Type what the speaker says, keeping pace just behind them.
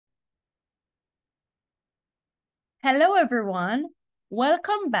Hello, everyone.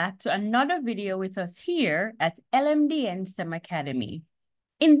 Welcome back to another video with us here at LMDN STEM Academy.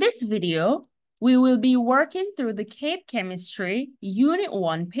 In this video, we will be working through the CAPE Chemistry Unit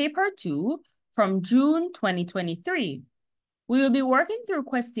 1, Paper 2 from June 2023. We will be working through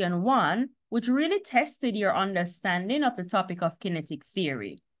question 1, which really tested your understanding of the topic of kinetic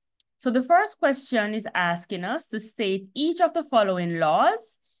theory. So the first question is asking us to state each of the following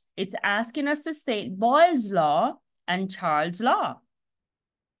laws. It's asking us to state Boyle's law and Charles' law.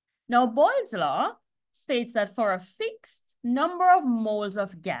 Now, Boyle's law states that for a fixed number of moles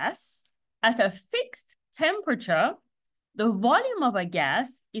of gas at a fixed temperature, the volume of a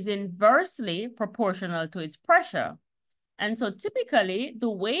gas is inversely proportional to its pressure. And so typically, the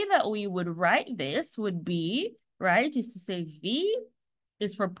way that we would write this would be, right, is to say V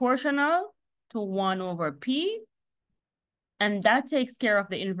is proportional to 1 over P, and that takes care of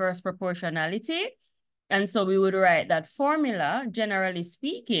the inverse proportionality. And so we would write that formula, generally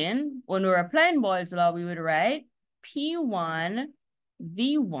speaking, when we're applying Boyle's law, we would write P1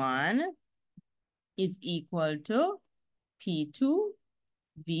 V1 is equal to P2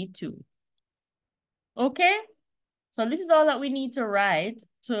 V2. Okay? So this is all that we need to write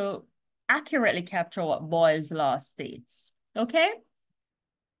to accurately capture what Boyle's law states. Okay?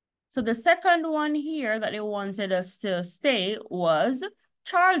 So the second one here that they wanted us to state was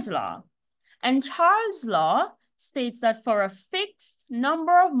Charles' law. And Charles' law states that for a fixed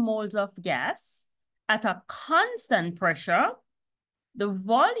number of moles of gas at a constant pressure, the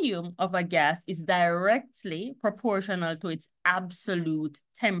volume of a gas is directly proportional to its absolute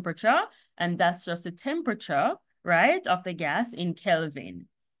temperature. And that's just the temperature, right, of the gas in Kelvin.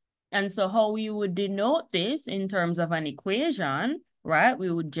 And so how we would denote this in terms of an equation, right, we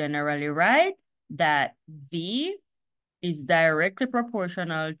would generally write that V is directly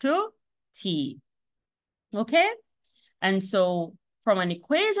proportional to T. Okay? And so from an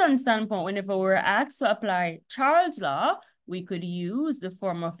equation standpoint, whenever we're asked to apply Charles' law, we could use the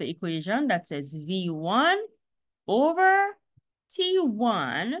form of the equation that says V1 over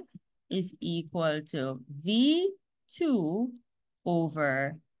T1 is equal to V2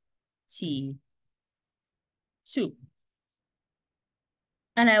 over T2.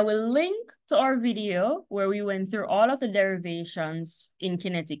 And I will link to our video where we went through all of the derivations in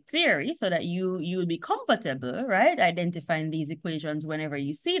kinetic theory so that you'll be comfortable, right, identifying these equations whenever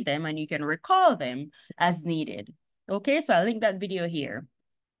you see them and you can recall them as needed. Okay, so I'll link that video here.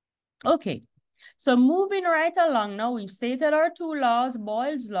 Okay, so moving right along now, we've stated our two laws,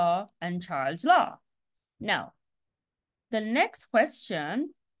 Boyle's law and Charles' law. Now, the next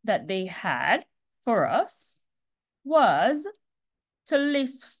question that they had for us was to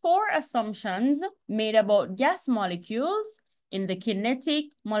list 4 assumptions made about gas molecules in the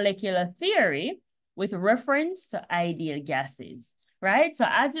kinetic molecular theory with reference to ideal gases, right? So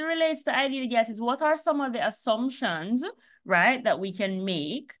as it relates to ideal gases, what are some of the assumptions, right, that we can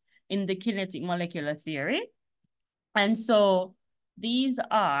make in the kinetic molecular theory? And so these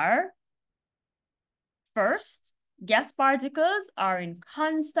are, first, gas particles are in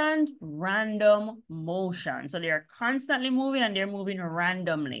constant random motion. So they are constantly moving and they're moving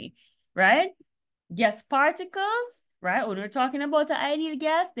randomly, right? Gas particles, right? When we're talking about the ideal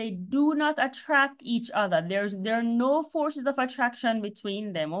gas, they do not attract each other. There are no forces of attraction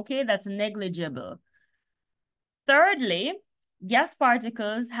between them, okay? That's negligible. Thirdly, gas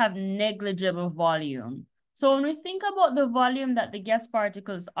particles have negligible volume. So when we think about the volume that the gas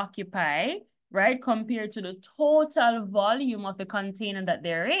particles occupy, right, compared to the total volume of the container that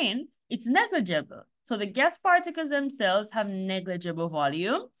they're in, it's negligible. So the gas particles themselves have negligible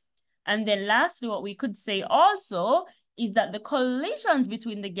volume. And then lastly, what we could say also is that the collisions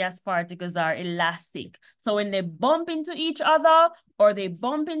between the gas particles are elastic. So when they bump into each other or they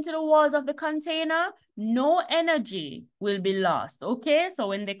bump into the walls of the container, no energy will be lost, okay? So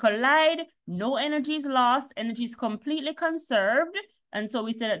when they collide, no energy is lost, energy is completely conserved. And so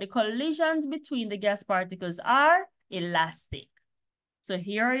we say that the collisions between the gas particles are elastic. So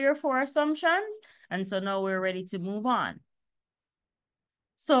here are your 4 assumptions. And so now we're ready to move on.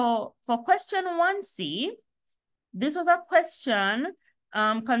 So for question 1C, this was a question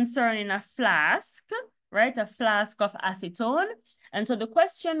concerning a flask, right? A flask of acetone. And so the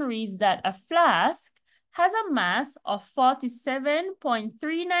question reads that a flask has a mass of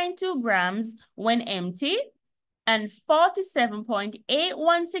 47.392 grams when empty and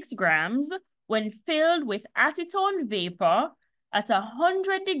 47.816 grams when filled with acetone vapor at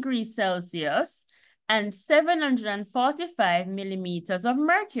 100 degrees Celsius and 745 millimeters of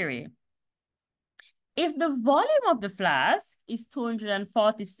mercury. If the volume of the flask is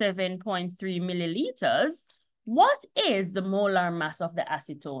 247.3 milliliters, what is the molar mass of the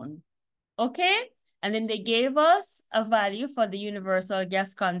acetone? Okay, and then they gave us a value for the universal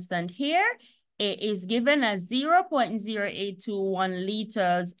gas constant here. It is given as 0.0821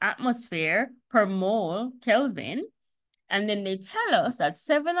 liters atmosphere per mole Kelvin. And then they tell us that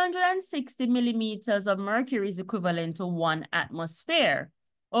 760 millimeters of mercury is equivalent to 1 atmosphere.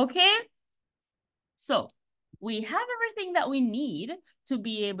 Okay, so we have everything that we need to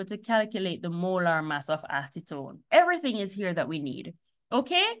be able to calculate the molar mass of acetone. Everything is here that we need.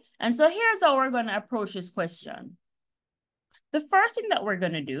 Okay, and so here's how we're going to approach this question. The first thing that we're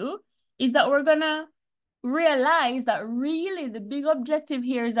going to do is that we're going to realize that really the big objective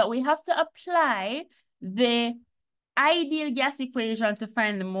here is that we have to apply the ideal gas equation to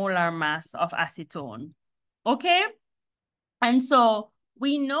find the molar mass of acetone. Okay, and so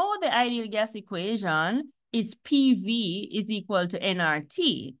we know the ideal gas equation is PV is equal to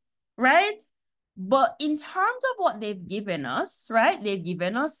nRT, right? But in terms of what they've given us, right? They've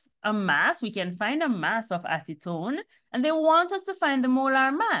given us a mass. We can find a mass of acetone, and they want us to find the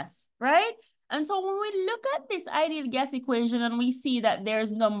molar mass, right? And so when we look at this ideal gas equation and we see that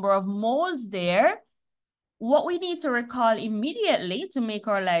there's number of moles there, what we need to recall immediately to make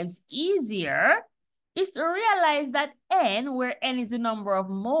our lives easier is to realize that N, where N is the number of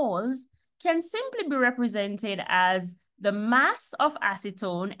moles, can simply be represented as the mass of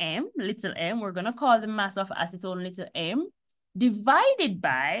acetone, M, little m, we're going to call the mass of acetone little m, divided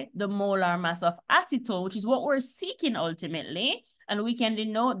by the molar mass of acetone, which is what we're seeking ultimately, and we can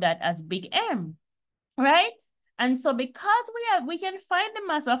denote that as big M, right? And so because we can find the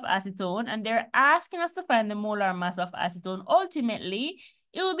mass of acetone and they're asking us to find the molar mass of acetone, ultimately,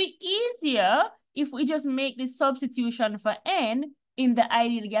 it will be easier if we just make this substitution for N in the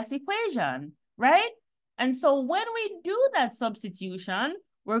ideal gas equation, right? And so when we do that substitution,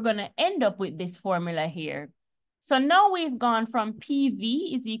 we're going to end up with this formula here. So now we've gone from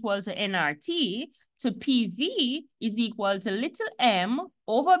PV is equal to nRT to PV is equal to little m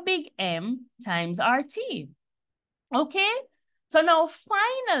over big M times RT. Okay? So now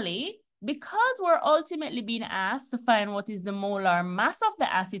finally, because we're ultimately being asked to find what is the molar mass of the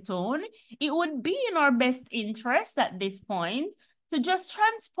acetone, it would be in our best interest at this point to just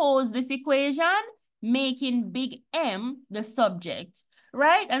transpose this equation, making big M the subject,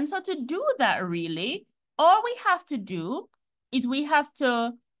 right? And so to do that really, all we have to do is we have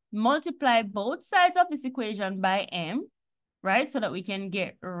to multiply both sides of this equation by M, right? So that we can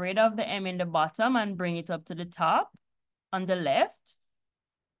get rid of the M in the bottom and bring it up to the top on the left,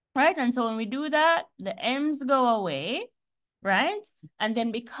 right? And so when we do that, the M's go away, right? And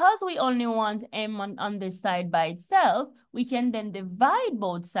then because we only want M on this side by itself, we can then divide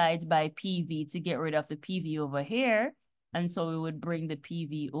both sides by PV to get rid of the PV over here. And so we would bring the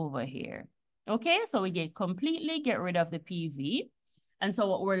PV over here. Okay, so we completely get rid of the PV. And so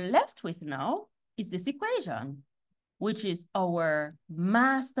what we're left with now is this equation, which is our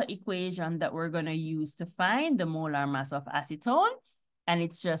master equation that we're going to use to find the molar mass of acetone. And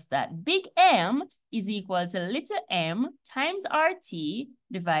it's just that big M is equal to little m times RT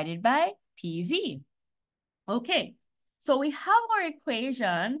divided by PV. Okay, so we have our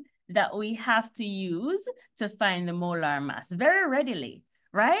equation that we have to use to find the molar mass very readily,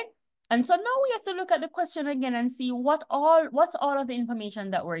 right? And so now we have to look at the question again and see what's all of the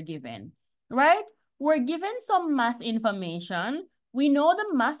information that we're given, right? We're given some mass information. We know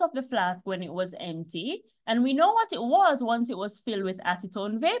the mass of the flask when it was empty, and we know what it was once it was filled with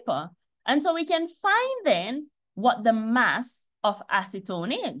acetone vapor. And so we can find then what the mass of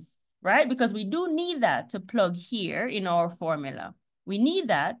acetone is, right? Because we do need that to plug here in our formula. We need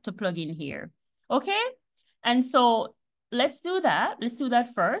that to plug in here, okay? And so let's do that. Let's do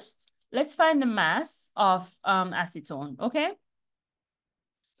that first. Let's find the mass of acetone, okay?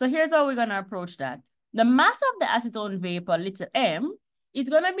 So here's how we're gonna approach that. The mass of the acetone vapor, little m, is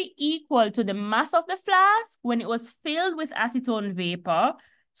gonna be equal to the mass of the flask when it was filled with acetone vapor,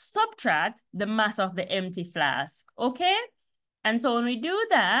 subtract the mass of the empty flask, okay? And so when we do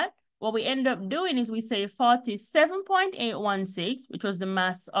that, what we end up doing is we say 47.816, which was the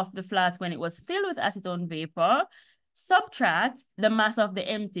mass of the flask when it was filled with acetone vapor, subtract the mass of the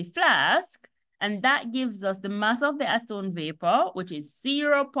empty flask, and that gives us the mass of the acetone vapor, which is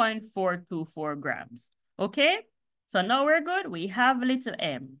 0.424 grams. Okay, so now we're good. We have little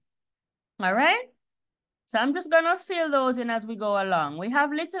m. All right, so I'm just gonna fill those in as we go along. We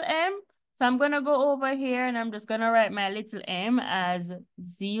have little m, so I'm gonna go over here and I'm just gonna write my little m as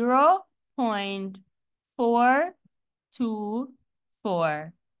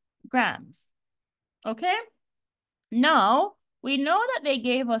 0.424 grams. Okay, now we know that they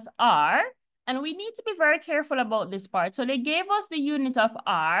gave us R, And we need to be very careful about this part. So they gave us the unit of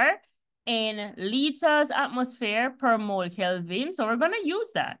R in liters atmosphere per mole Kelvin. So we're going to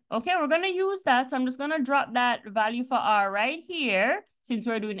use that. Okay, we're going to use that. So I'm just going to drop that value for R right here, since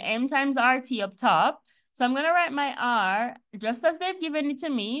we're doing M times RT up top. So I'm going to write my R just as they've given it to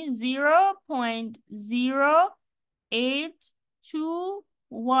me,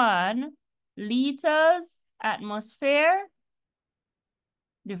 0.0821 liters atmosphere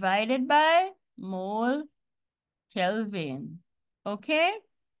divided by mole Kelvin. Okay?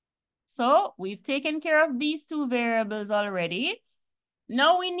 So we've taken care of these two variables already.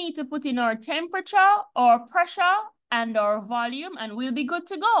 Now we need to put in our temperature, our pressure, and our volume, and we'll be good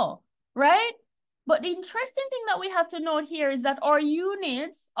to go, right? But the interesting thing that we have to note here is that our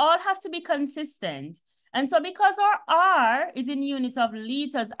units all have to be consistent. And so because our R is in units of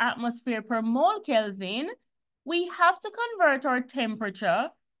liters atmosphere per mole Kelvin, we have to convert our temperature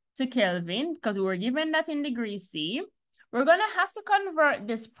to Kelvin because we were given that in degrees C. We're going to have to convert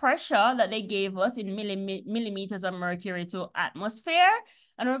this pressure that they gave us in millimeters of mercury to atmosphere.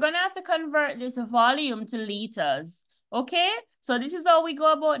 And we're going to have to convert this volume to liters. Okay? So this is how we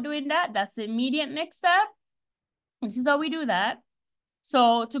go about doing that. That's the immediate next step. This is how we do that.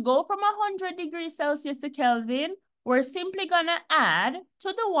 So to go from 100 degrees Celsius to Kelvin, we're simply going to add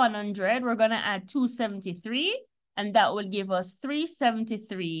to the 100, we're going to add 273, and that will give us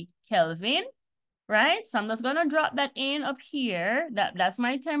 373 Kelvin, right? So I'm just going to drop that in up here. That's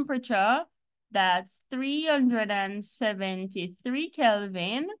my temperature. That's 373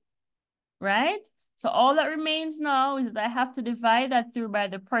 Kelvin, right? So all that remains now is I have to divide that through by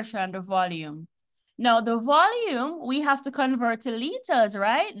the pressure and the volume. Now, the volume, we have to convert to liters,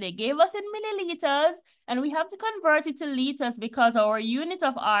 right? They gave us in milliliters, and we have to convert it to liters because our unit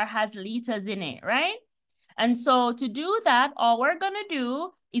of R has liters in it, right? And so to do that, all we're going to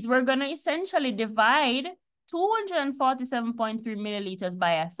do is we're going to essentially divide 247.3 milliliters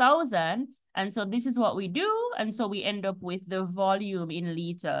by 1,000. And so this is what we do. And so we end up with the volume in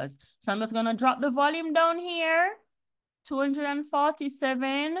liters. So I'm just going to drop the volume down here,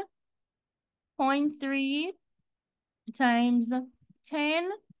 247.3 times 10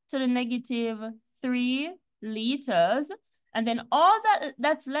 to the negative 3 liters. And then all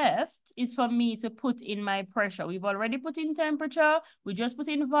that's left is for me to put in my pressure. We've already put in temperature. We just put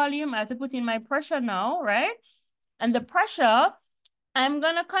in volume. I have to put in my pressure now, right? And the pressure, I'm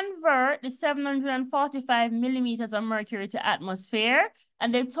going to convert the 745 millimeters of mercury to atmosphere.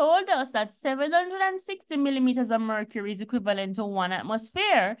 And they told us that 760 millimeters of mercury is equivalent to 1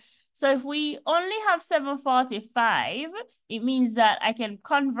 atmosphere. So if we only have 745, it means that I can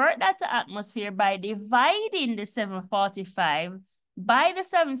convert that to atmosphere by dividing the 745 by the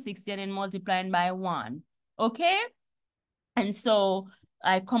 760 and then multiplying by 1. Okay? And so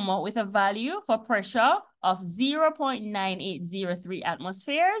I come out with a value for pressure of 0.9803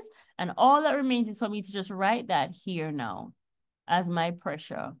 atmospheres. And all that remains is for me to just write that here now as my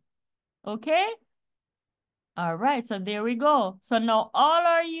pressure. Okay? All right, so there we go. So now all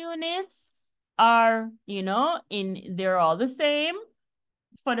our units are, they're all the same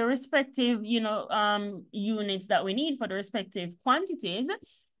for the respective, units that we need for the respective quantities.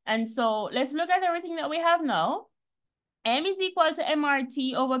 And so let's look at everything that we have now. M is equal to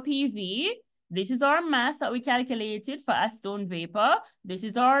MRT over PV. This is our mass that we calculated for acetone vapor. This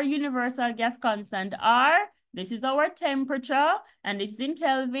is our universal gas constant R. This is our temperature, and this is in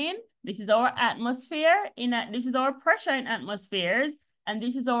Kelvin. This is our atmosphere, this is our pressure in atmospheres, and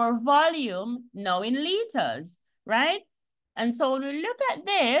this is our volume now in liters, right? And so when we look at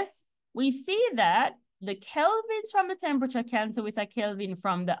this, we see that the kelvins from the temperature cancel with a Kelvin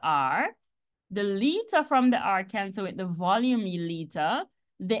from the R. The liter from the R cancel with the volume liter.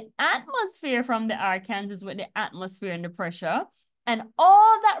 The atmosphere from the R cancels with the atmosphere and the pressure. And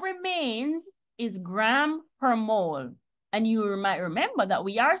all that remains is gram per mole. And you might remember that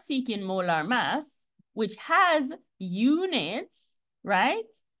we are seeking molar mass, which has units, right,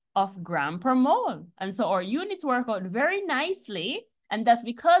 of gram per mole. And so our units work out very nicely. And that's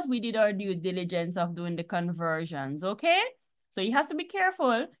because we did our due diligence of doing the conversions, okay? So you have to be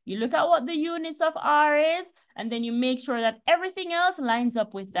careful. You look at what the units of R is, and then you make sure that everything else lines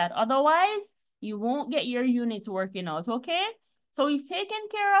up with that. Otherwise, you won't get your units working out, okay? So we've taken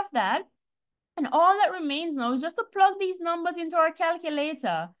care of that. And all that remains now is just to plug these numbers into our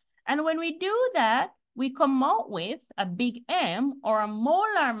calculator. And when we do that, we come out with a big M, or a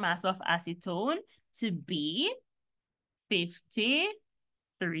molar mass of acetone, to be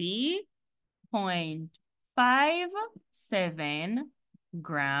 53.57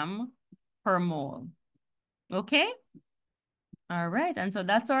 gram per mole. Okay? All right, and so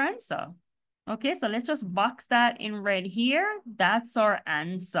that's our answer. Okay, so let's just box that in red here. That's our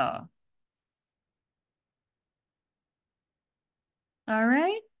answer. All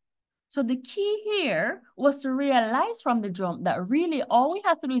right. So the key here was to realize from the jump that really all we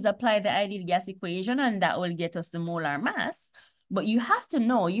have to do is apply the ideal gas equation and that will get us the molar mass. But you have to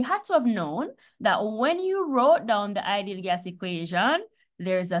know, you had to have known that when you wrote down the ideal gas equation,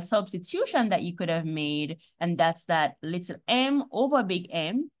 there's a substitution that you could have made, and that's that little m over big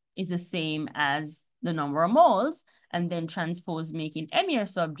M is the same as the number of moles, and then transpose making M your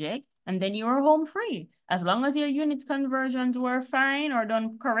subject, and then you were home free. As long as your unit conversions were fine or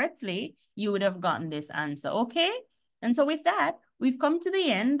done correctly, you would have gotten this answer, okay? And so with that, we've come to the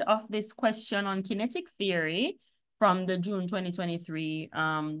end of this question on kinetic theory from the June 2023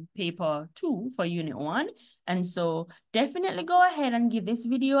 paper 2 for unit 1. And so definitely go ahead and give this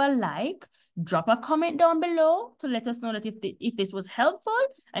video a like, drop a comment down below to let us know that if this was helpful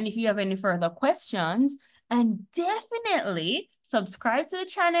and if you have any further questions, and definitely subscribe to the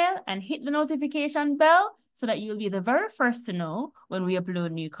channel and hit the notification bell so that you'll be the very first to know when we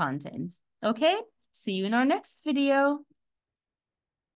upload new content. Okay? See you in our next video.